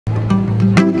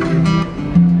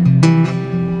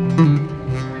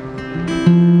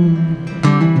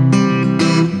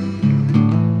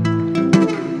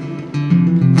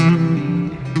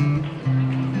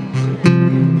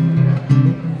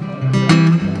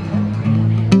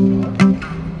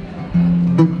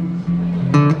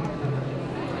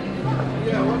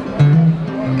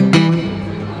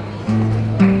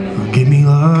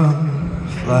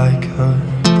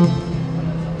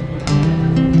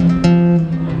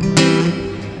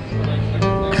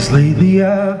'Cause lately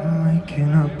I've been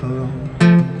waking up alone.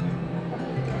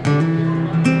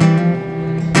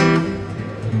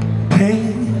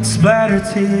 Paint splattered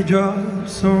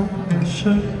teardrops on my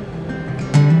shirt.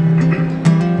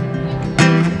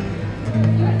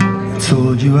 I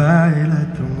told you I'd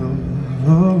let them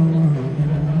go.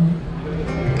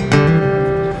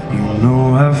 You know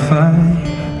I fight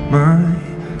my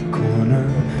corner,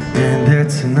 and that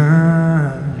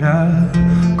tonight I'll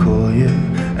call you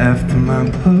after my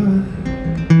blood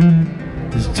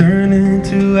is turning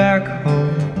to alcohol.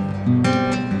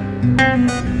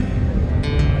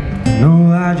 No,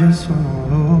 I just wanna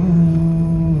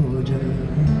hold you.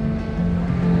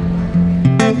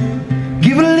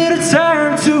 Give a little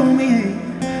time to me.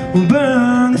 We'll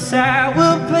burn this out.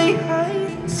 We'll play hide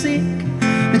and seek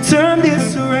and turn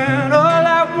this around. All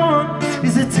I want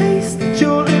is a taste that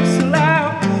your lips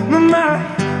allow.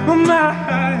 My,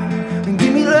 and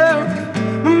give me love.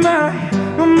 My,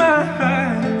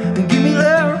 and give me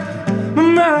love.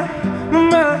 My,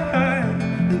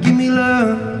 and give me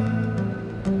love.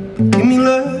 Give me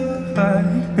love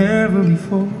like never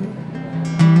before.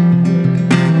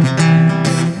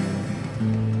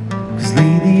 'Cause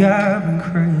lately I've been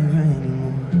craving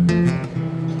more.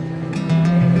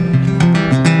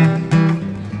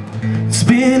 It's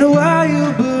been a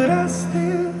while, but I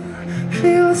still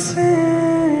feel the same.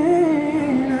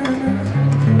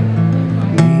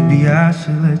 Maybe I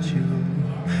should let you go.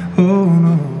 Oh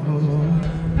no.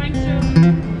 Thanks, Joe.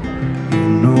 You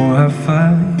know I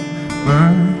fight my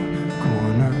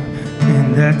corner, and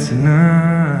that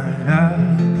tonight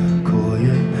I'll call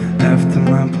you after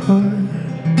my blood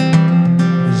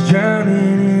is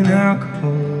drowning in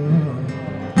alcohol.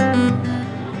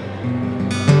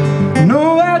 No,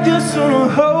 I just wanna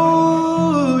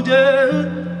hold you.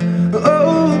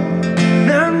 Oh,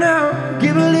 now,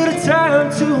 give a little time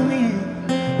to me.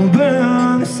 We'll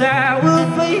burn this out, we'll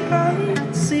play hide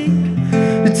and seek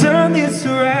to turn this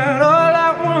around. All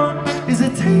I want is a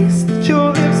taste that your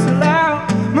lips allow.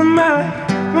 My,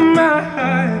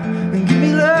 and give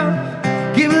me love.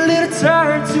 Give a little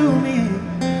time to me.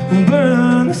 We'll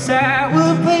burn this out,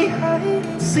 we'll play hide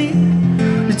and seek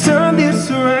to turn this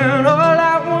around. All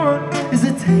I want is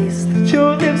a taste that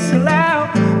your lips allow.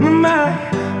 My,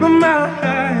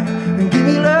 and give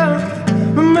me love.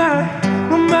 My,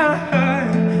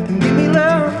 and give me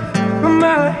love.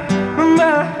 My,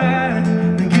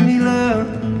 and give me love.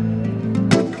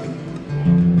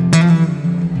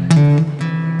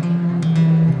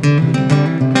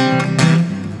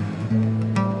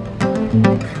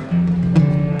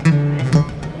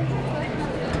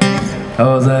 That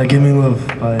was Give Me Love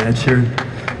by Sheeran.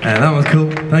 And that was cool.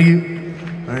 Thank you.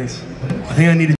 Nice. I think I needed